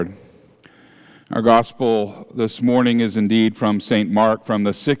Our gospel this morning is indeed from St. Mark, from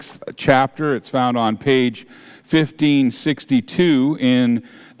the 6th chapter. It's found on page 1562 in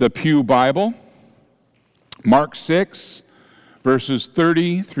the Pew Bible. Mark 6, verses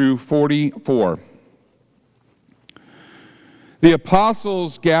 30 through 44. The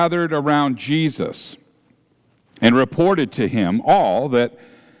apostles gathered around Jesus and reported to him all that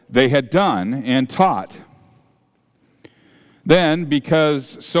they had done and taught. Then,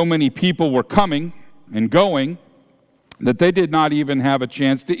 because so many people were coming and going that they did not even have a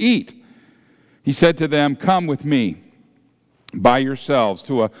chance to eat, he said to them, "Come with me by yourselves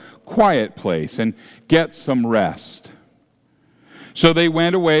to a quiet place and get some rest." So they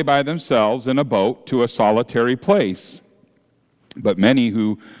went away by themselves in a boat to a solitary place. But many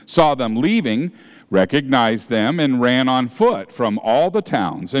who saw them leaving recognized them and ran on foot from all the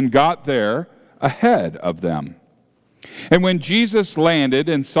towns and got there ahead of them. And when Jesus landed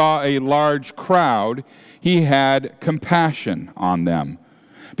and saw a large crowd, he had compassion on them,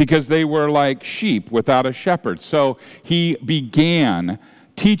 because they were like sheep without a shepherd. So he began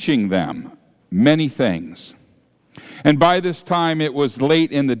teaching them many things. And by this time it was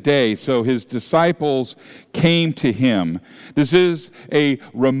late in the day, so his disciples came to him. "This is a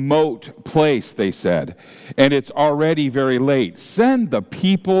remote place," they said, "and it's already very late. Send the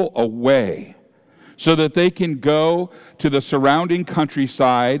people away so that they can go to the surrounding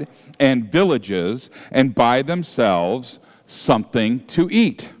countryside and villages and buy themselves something to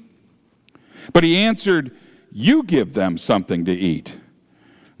eat." But he answered, "You give them something to eat."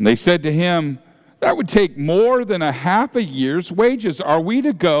 And they said to him, "That would take more than a half a year's wages. Are we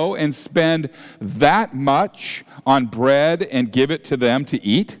to go and spend that much on bread and give it to them to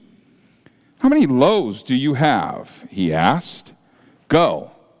eat?" "How many loaves do you have?" he asked. "Go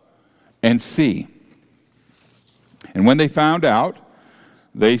and see." And when they found out,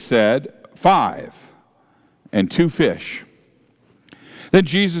 they said, 5 and 2 fish. Then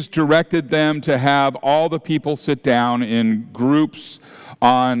Jesus directed them to have all the people sit down in groups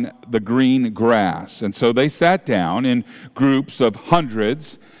on the green grass. And so they sat down in groups of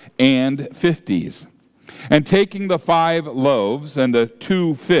hundreds and 50s. And taking the 5 loaves and the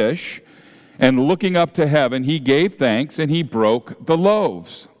 2 fish, and looking up to heaven, he gave thanks and he broke the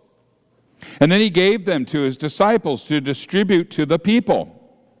loaves. And then he gave them to his disciples to distribute to the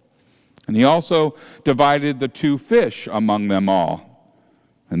people. And he also divided the 2 fish among them all.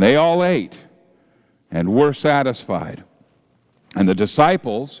 And they all ate and were satisfied. And the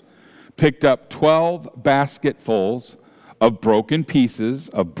disciples picked up 12 basketfuls of broken pieces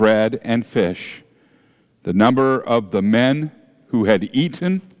of bread and fish. The number of the men who had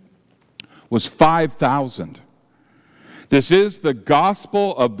eaten was 5,000. This is the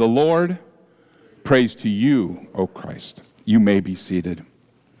gospel of the Lord. Praise to you, O Christ. You may be seated.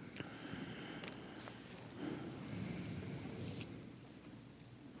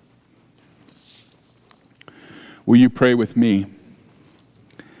 Will you pray with me?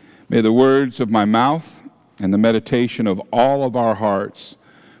 May the words of my mouth and the meditation of all of our hearts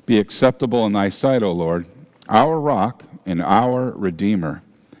be acceptable in thy sight, O Lord, our rock and our Redeemer.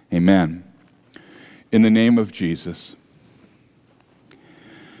 Amen. In the name of Jesus.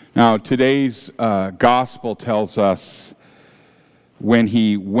 Now, today's gospel tells us when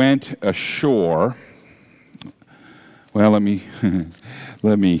he went ashore. Well, let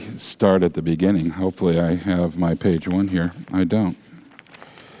me start at the beginning. Hopefully I have my page 1 here. I don't.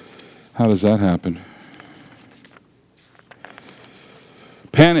 How does that happen?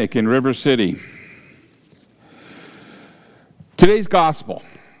 Panic in River City. Today's gospel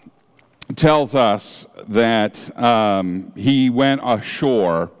tells us that he went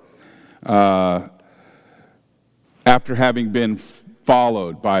ashore after having been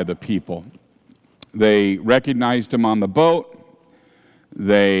followed by the people. They recognized him on the boat.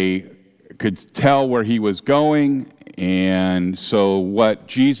 They could tell where he was going. And so what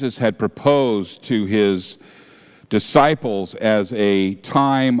Jesus had proposed to his disciples as a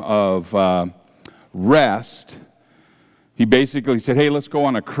time of rest, he basically said, "Hey, let's go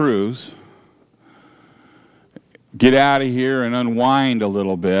on a cruise. Get out of here and unwind a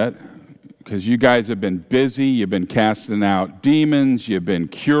little bit, because you guys have been busy. You've been casting out demons. You've been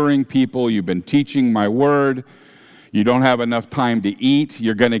curing people. You've been teaching my word. You don't have enough time to eat.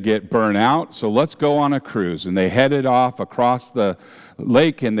 You're going to get burnt out. So let's go on a cruise." And they headed off across the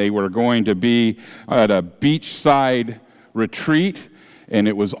lake, and they were going to be at a beachside retreat, and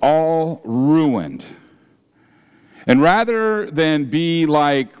it was all ruined. And rather than be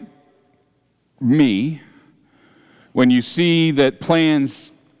like me, when you see that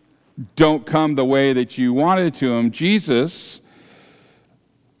plans don't come the way that you wanted to them, Jesus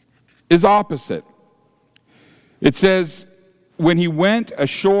is opposite. It says, when he went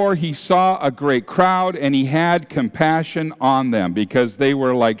ashore, he saw a great crowd, and he had compassion on them because they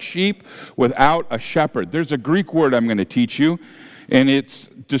were like sheep without a shepherd. There's a Greek word I'm going to teach you, and it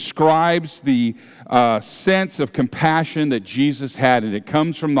describes the sense of compassion that Jesus had, and it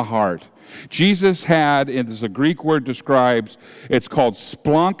comes from the heart. Jesus had, and there's a Greek word describes, it's called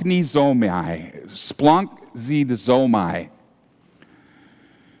splanchnizomai. Splanchnizomai.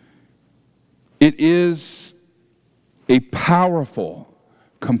 It is a powerful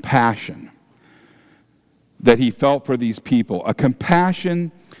compassion that he felt for these people, a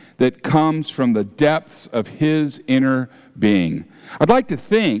compassion that comes from the depths of his inner being. I'd like to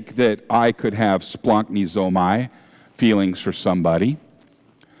think that I could have splanchnizomai feelings for somebody,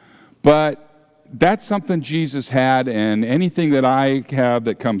 but that's something Jesus had, and anything that I have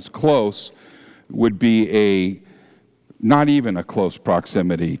that comes close would be not even a close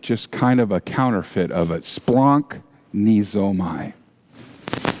proximity, just kind of a counterfeit of it. Splanchnizomai.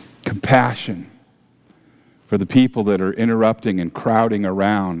 Compassion for the people that are interrupting and crowding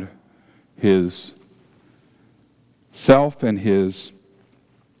around his self and his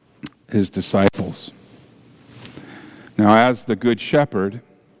disciples. Now, as the good shepherd,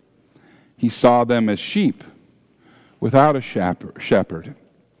 he saw them as sheep without a shepherd.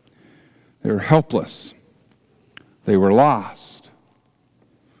 They were helpless. They were lost.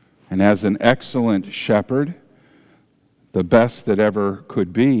 And as an excellent shepherd, the best that ever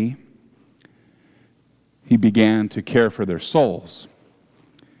could be, he began to care for their souls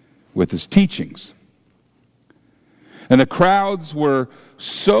with his teachings. And the crowds were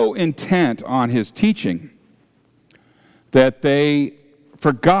so intent on his teaching that they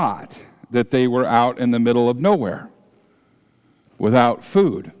forgot that they were out in the middle of nowhere without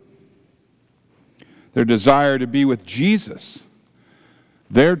food. Their desire to be with Jesus,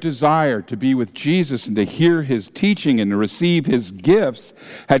 their desire to be with Jesus and to hear his teaching and to receive his gifts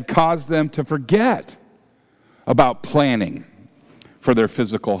had caused them to forget about planning for their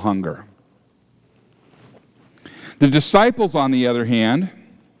physical hunger. The disciples, on the other hand,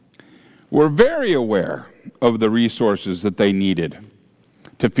 were very aware of the resources that they needed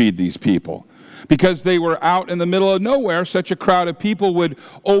to feed these people. Because they were out in the middle of nowhere, such a crowd of people would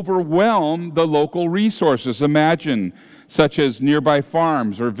overwhelm the local resources. Imagine, such as nearby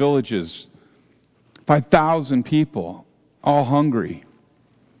farms or villages, 5,000 people, all hungry,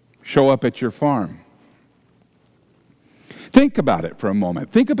 show up at your farm. Think about it for a moment.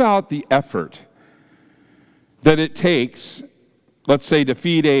 Think about the effort that it takes, let's say, to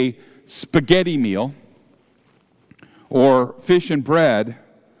feed a spaghetti meal or fish and bread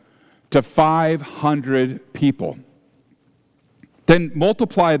to 500 people. Then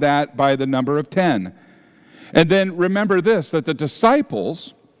multiply that by the number of 10. And then remember this, that the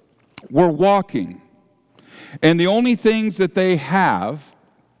disciples were walking. And the only things that they have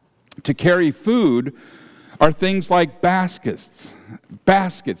to carry food are things like baskets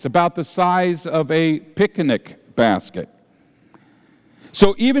about the size of a picnic basket.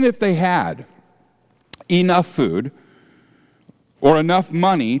 So even if they had enough food or enough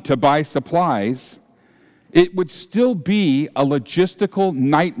money to buy supplies, it would still be a logistical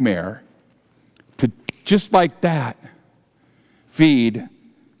nightmare to, just like that, feed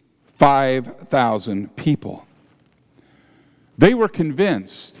 5,000 people. They were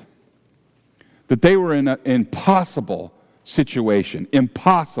convinced that they were in an impossible situation.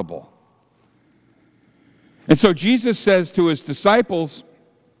 Impossible. And so Jesus says to his disciples,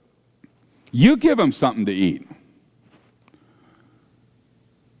 you give them something to eat.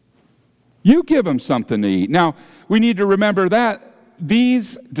 You give them something to eat. Now, we need to remember that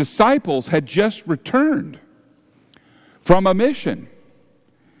these disciples had just returned from a mission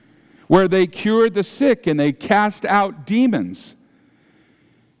where they cured the sick and they cast out demons.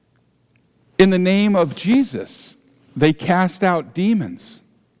 In the name of Jesus, they cast out demons.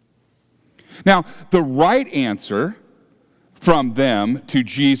 Now, the right answer from them to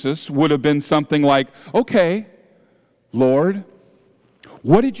Jesus would have been something like, okay, Lord,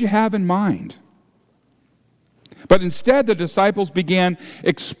 what did you have in mind? But instead, the disciples began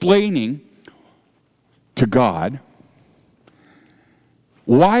explaining to God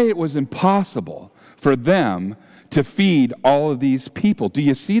why it was impossible for them to feed all of these people. Do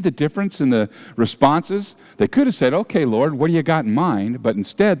you see the difference in the responses? They could have said, okay, Lord, what do you got in mind? But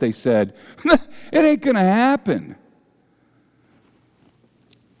instead they said, it ain't going to happen.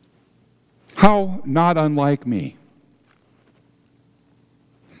 How not unlike me.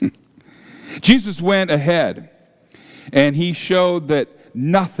 Jesus went ahead and he showed that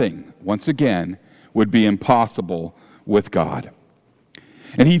nothing, once again, would be impossible with God.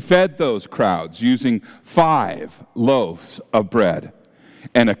 And he fed those crowds using 5 loaves of bread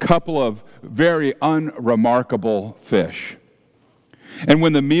and a couple of very unremarkable fish. And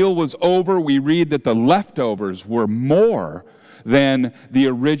when the meal was over, we read that the leftovers were more than the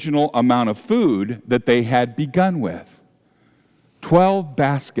original amount of food that they had begun with. 12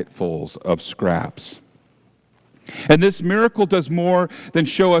 basketfuls of scraps. And this miracle does more than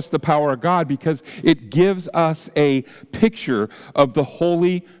show us the power of God, because it gives us a picture of the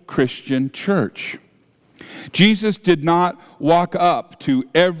holy Christian church. Jesus did not walk up to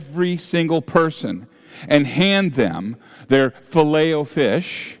every single person and hand them their filet o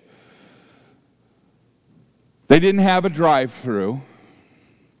fish. They didn't have a drive-through.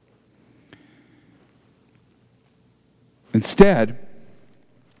 Instead,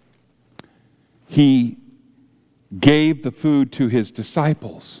 he gave the food to his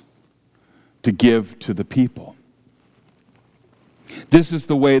disciples to give to the people. This is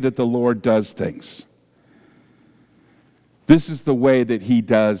the way that the Lord does things. This is the way that he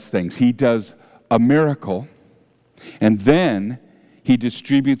does things. He does a miracle, and then he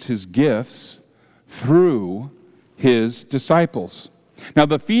distributes his gifts through his disciples. Now,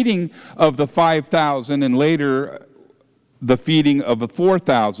 the feeding of the 5,000 and later the feeding of the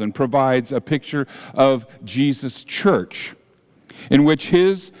 4,000 provides a picture of Jesus' church, in which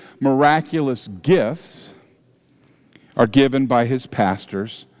his miraculous gifts are given by his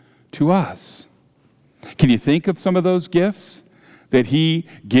pastors to us. Can you think of some of those gifts that he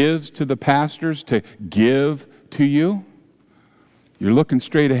gives to the pastors to give to you? You're looking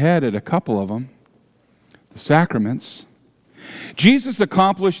straight ahead at a couple of them. The sacraments. Jesus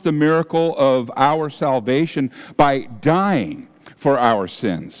accomplished the miracle of our salvation by dying for our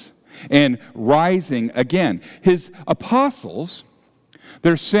sins and rising again. His apostles,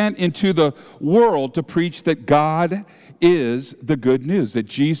 they're sent into the world to preach that God is the good news, that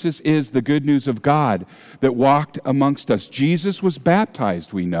Jesus is the good news of God that walked amongst us. Jesus was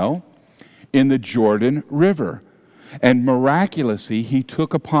baptized, we know, in the Jordan River. And miraculously, he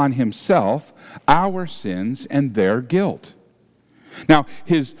took upon himself our sins and their guilt. Now,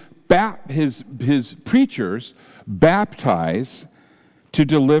 his preachers baptize to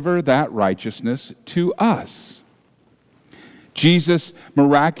deliver that righteousness to us. Jesus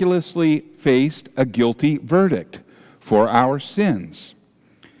miraculously faced a guilty verdict for our sins,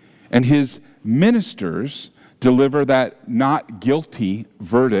 and his ministers deliver that not guilty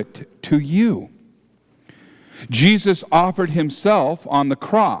verdict to you. Jesus offered himself on the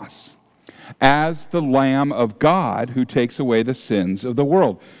cross as the Lamb of God who takes away the sins of the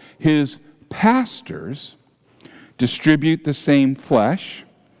world. His pastors distribute the same flesh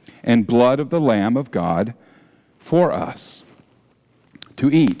and blood of the Lamb of God for us to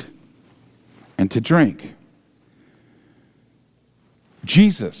eat and to drink.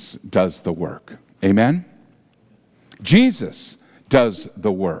 Jesus does the work. Amen? Jesus does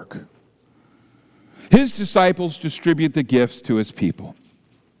the work. His disciples distribute the gifts to his people.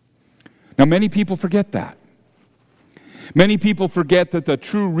 Now, many people forget that. Many people forget that the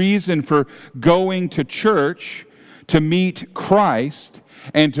true reason for going to church to meet Christ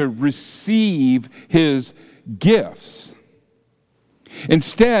and to receive his gifts.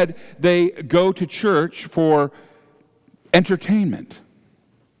 Instead, they go to church for entertainment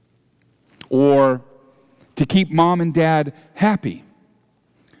or to keep mom and dad happy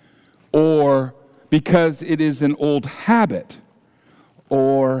or because it is an old habit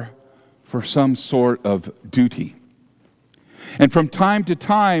or for some sort of duty. And from time to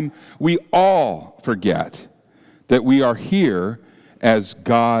time, we all forget that we are here as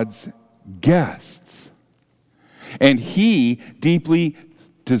God's guests. And he deeply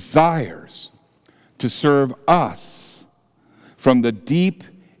desires to serve us from the deep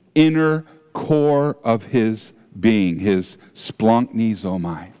inner core of his being, his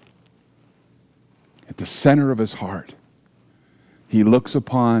splanchnizomai. At the center of his heart, he looks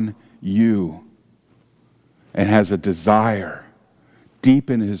upon you and has a desire deep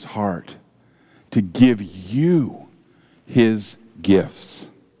in his heart to give you his gifts.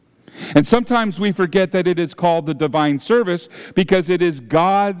 And sometimes we forget that it is called the divine service because it is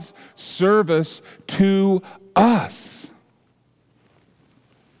God's service to us.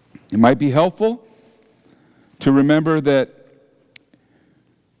 It might be helpful to remember that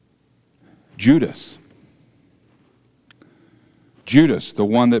Judas, the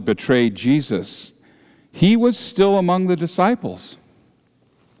one that betrayed Jesus, he was still among the disciples.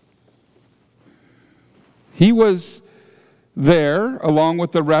 He was there along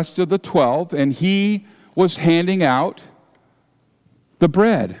with the rest of the 12, and he was handing out the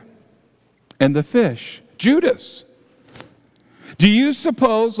bread and the fish. Judas. Do you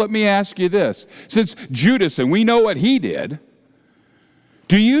suppose, let me ask you this, since Judas, and we know what he did,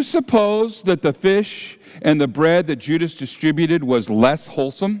 do you suppose that the fish and the bread that Judas distributed was less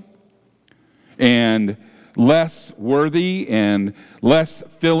wholesome and less worthy and less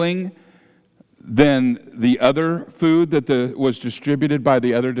filling than the other food that was distributed by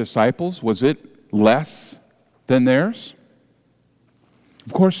the other disciples? Was it less than theirs?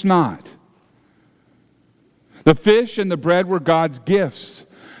 Of course not. The fish and the bread were God's gifts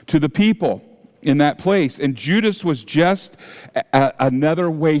to the people in that place, and Judas was just another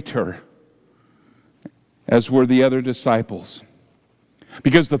waiter, as were the other disciples,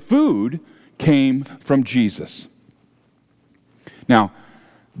 because the food came from Jesus. Now,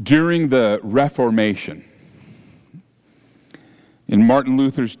 during the Reformation, in Martin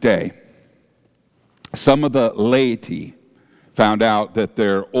Luther's day, some of the laity found out that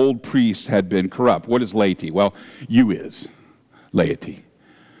their old priests had been corrupt. What is laity? Well, you is laity.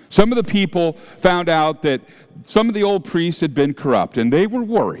 Some of the people found out that some of the old priests had been corrupt, and they were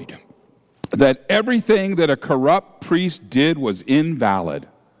worried that everything that a corrupt priest did was invalid.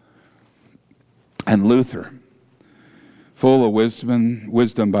 And Luther, full of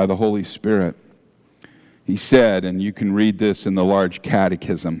wisdom by the Holy Spirit, he said, and you can read this in the large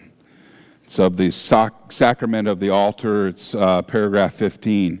catechism, it's of the sacrament of the altar, it's paragraph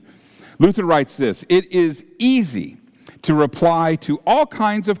 15. Luther writes this: "It is easy to reply to all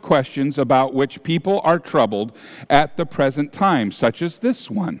kinds of questions about which people are troubled at the present time, such as this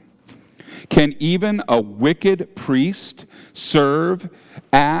one. Can even a wicked priest serve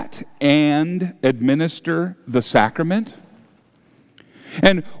at and administer the sacrament?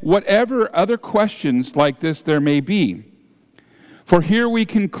 And whatever other questions like this there may be. For here we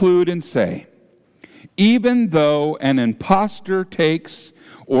conclude and say, even though an impostor takes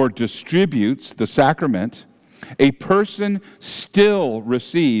or distributes the sacrament, a person still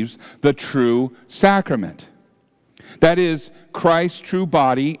receives the true sacrament. That is, Christ's true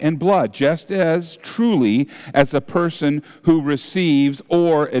body and blood, just as truly as a person who receives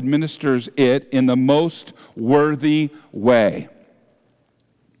or administers it in the most worthy way.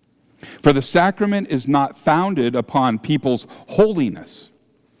 For the sacrament is not founded upon people's holiness,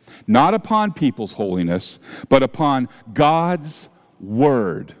 not upon people's holiness, but upon God's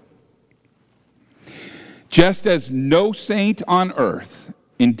word. Just as no saint on earth,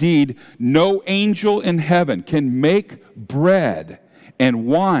 indeed no angel in heaven, can make bread and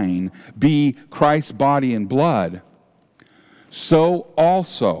wine be Christ's body and blood, so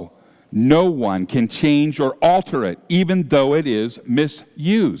also no one can change or alter it, even though it is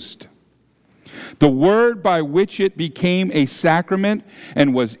misused. The word by which it became a sacrament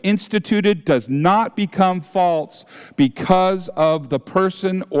and was instituted does not become false because of the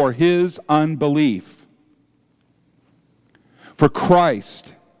person or his unbelief. For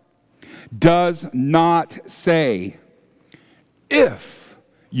Christ does not say, if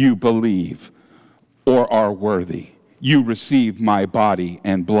you believe or are worthy, you receive my body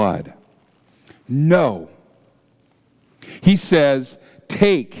and blood. No. He says,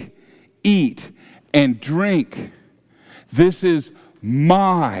 take, eat, and drink. This is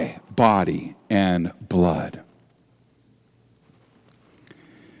my body and blood.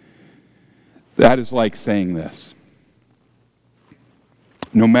 That is like saying this: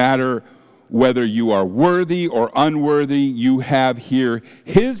 no matter whether you are worthy or unworthy, you have here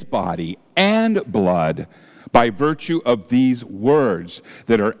his body and blood by virtue of these words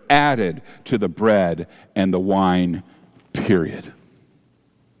that are added to the bread and the wine, period.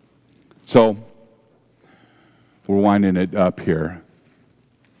 So, we're winding it up here.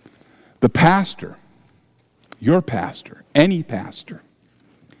 The pastor, your pastor, any pastor,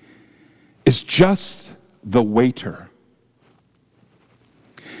 is just the waiter.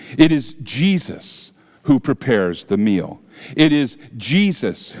 It is Jesus who prepares the meal. It is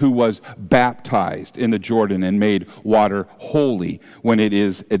Jesus who was baptized in the Jordan and made water holy when it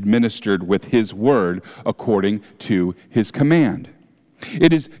is administered with his word according to his command.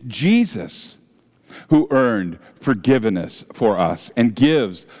 It is Jesus who earned forgiveness for us and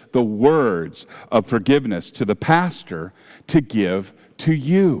gives the words of forgiveness to the pastor to give to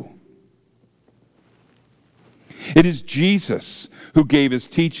you. It is Jesus who gave his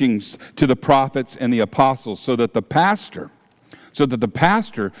teachings to the prophets and the apostles so that the pastor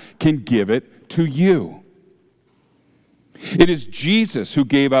can give it to you. It is Jesus who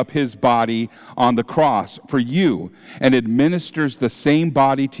gave up his body on the cross for you and administers the same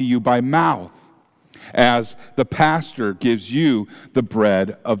body to you by mouth as the pastor gives you the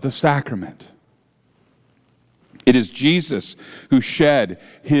bread of the sacrament. It is Jesus who shed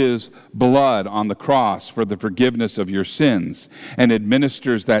his blood on the cross for the forgiveness of your sins and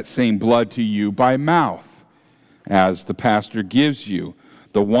administers that same blood to you by mouth as the pastor gives you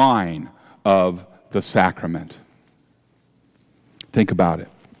the wine of the sacrament. Think about it.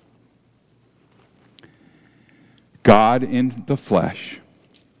 God in the flesh,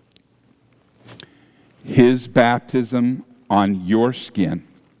 his baptism on your skin,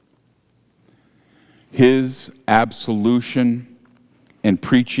 his absolution and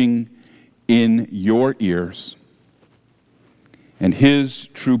preaching in your ears, and his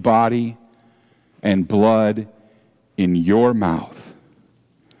true body and blood in your mouth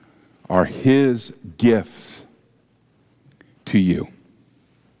are his gifts to you.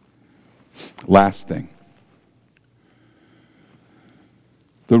 Last thing.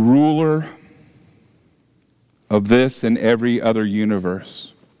 The ruler of this and every other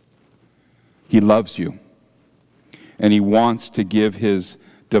universe, he loves you, and he wants to give his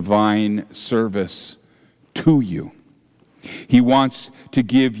divine service to you. He wants to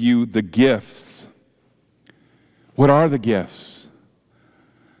give you the gifts. What are the gifts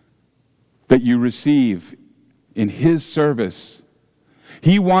that you receive in his service?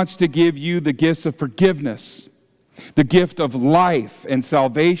 He wants to give you the gifts of forgiveness, the gift of life and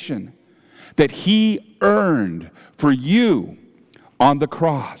salvation that he earned for you on the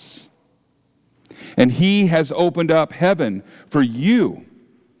cross. And he has opened up heaven for you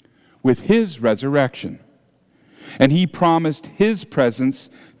with his resurrection. And he promised his presence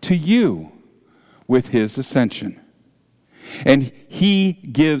to you with his ascension. And he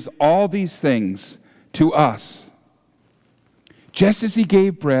gives all these things to us. Just as he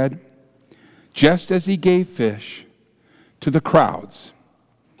gave bread, just as he gave fish to the crowds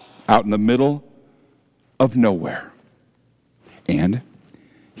out in the middle of nowhere. And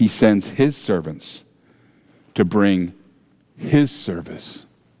he sends his servants to bring his service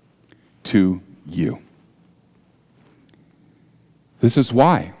to you. This is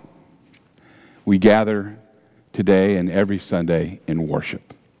why we gather today and every Sunday in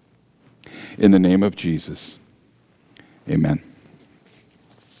worship. In the name of Jesus, amen.